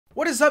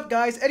What is up,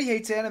 guys? Eddie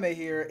Hates Anime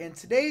here, and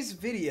today's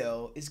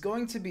video is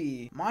going to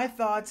be my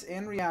thoughts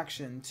and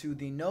reaction to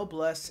the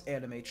Noblesse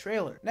anime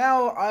trailer.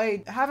 Now,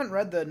 I haven't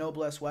read the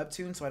Noblesse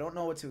webtoon, so I don't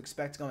know what to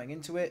expect going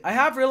into it. I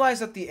have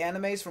realized that the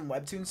animes from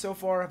webtoons so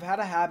far have had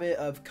a habit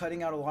of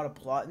cutting out a lot of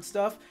plot and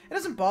stuff. It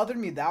doesn't bother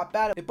me that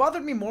bad. It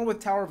bothered me more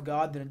with Tower of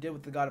God than it did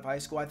with the God of High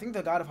School. I think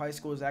the God of High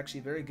School is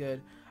actually very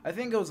good. I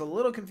think it was a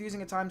little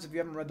confusing at times if you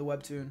haven't read the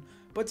webtoon,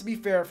 but to be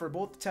fair, for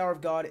both the Tower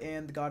of God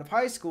and the God of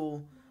High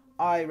School,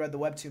 I read the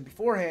webtoon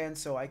beforehand,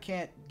 so I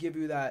can't give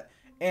you that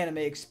anime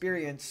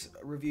experience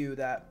review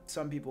that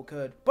some people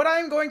could. But I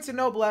am going to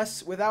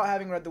Noblesse without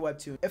having read the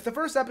webtoon. If the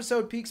first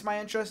episode piques my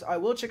interest, I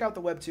will check out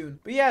the webtoon.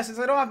 But yeah, since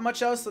I don't have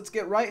much else, let's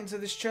get right into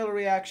this trailer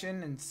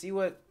reaction and see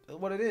what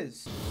it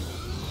is.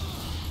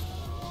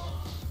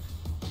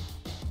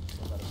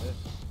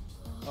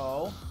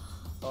 Oh,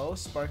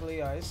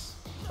 sparkly eyes.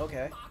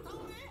 Okay.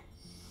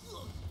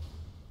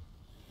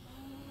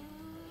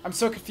 I'm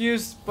so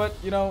confused, but,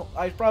 you know,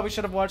 I probably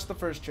should have watched the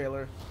first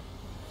trailer.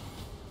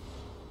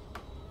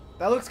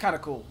 That looks kind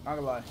of cool, not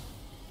gonna lie.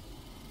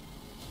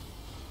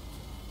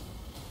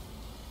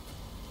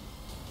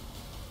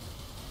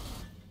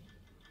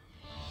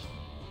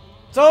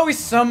 It's always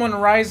someone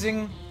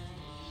rising.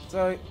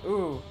 So,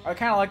 ooh, I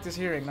kind of like this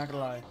hearing, not gonna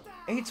lie.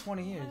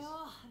 820 years.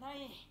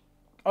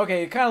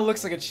 Okay, it kind of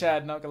looks like a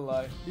Chad, not gonna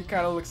lie. He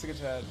kind of looks like a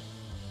Chad.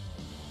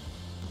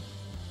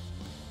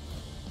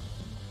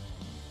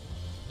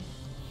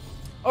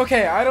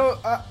 Okay,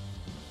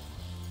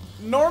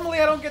 normally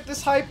I don't get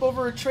this hype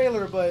over a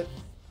trailer, but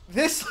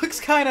this looks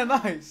kind of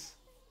nice.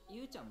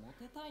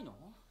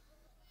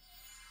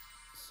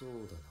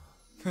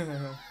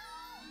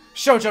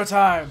 Shoujo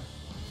time!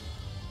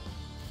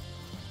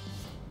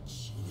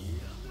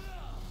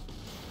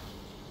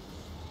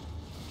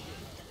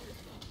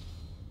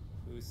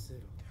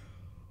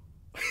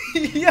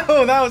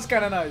 Yo, that was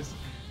kind of nice.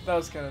 That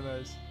was kind of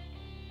nice.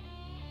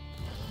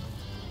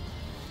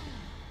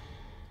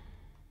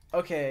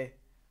 Okay,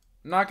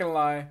 not gonna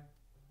lie,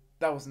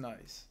 that was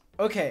nice.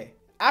 Okay,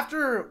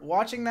 after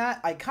watching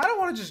that, I kind of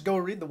want to just go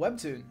read the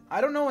webtoon.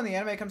 I don't know when the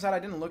anime comes out. I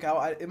didn't look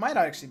out. It might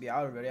actually be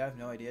out already. I have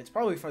no idea. It's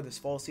probably for this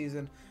fall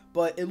season,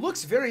 but it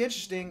looks very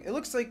interesting. It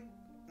looks like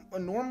a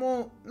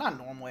normal, not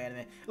normal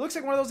anime. It looks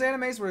like one of those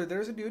animes where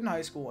there's a dude in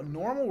high school, a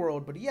normal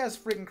world, but he has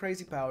freaking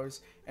crazy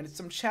powers, and it's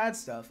some Chad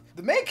stuff.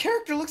 The main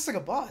character looks like a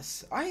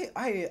boss.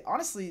 I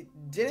honestly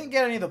didn't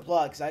get any of the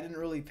plot because I didn't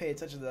really pay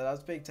attention to that. I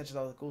was paying attention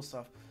to all the cool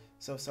stuff.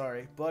 So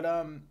sorry, but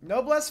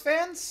Noblesse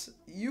fans,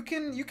 you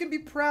can be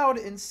proud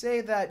and say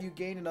that you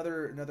gained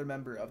another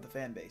member of the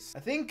fan base. I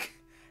think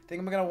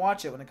I'm gonna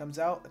watch it when it comes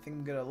out. I think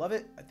I'm gonna love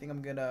it. I think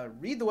I'm gonna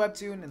read the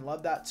webtoon and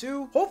love that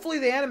too. Hopefully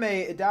the anime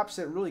adapts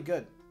it really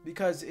good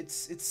because it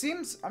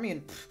seems, I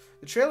mean,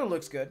 the trailer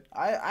looks good.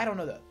 I don't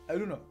know that. I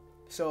don't know.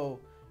 So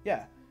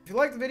yeah, if you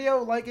like the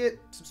video, like it,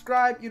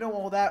 subscribe, you know,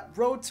 all that.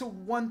 Road to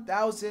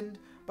 1,000.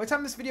 By the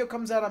time this video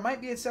comes out, I might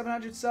be at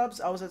 700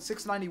 subs. I was at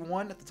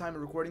 691 at the time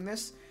of recording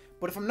this.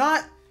 But if I'm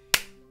not,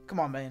 come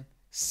on, man.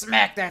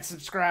 Smack that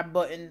subscribe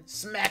button.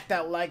 Smack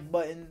that like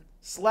button.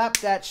 Slap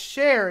that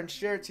share and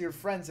share it to your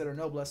friends that are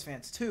Noblesse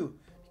fans too.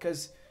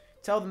 Because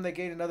tell them they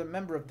gained another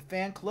member of the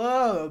fan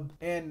club.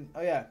 And,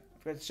 oh yeah,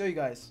 I forgot to show you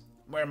guys.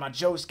 I'm wearing my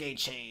Josuke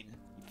chain.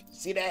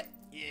 See that?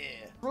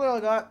 Yeah. That's really all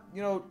I got.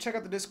 You know, check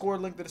out the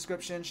Discord, link in the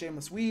description.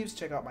 Shameless Weaves.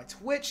 Check out my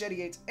Twitch, Eddie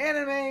Hates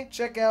Anime.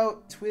 Check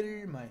out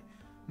Twitter, my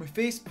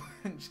Facebook.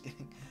 I'm just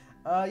kidding.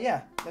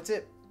 Yeah, that's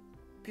it.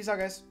 Peace out,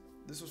 guys.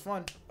 This was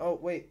fun. Oh,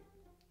 wait.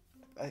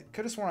 I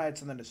could have sworn I had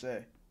something to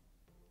say.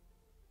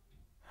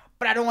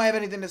 But I don't have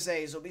anything to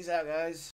say, so peace out, guys.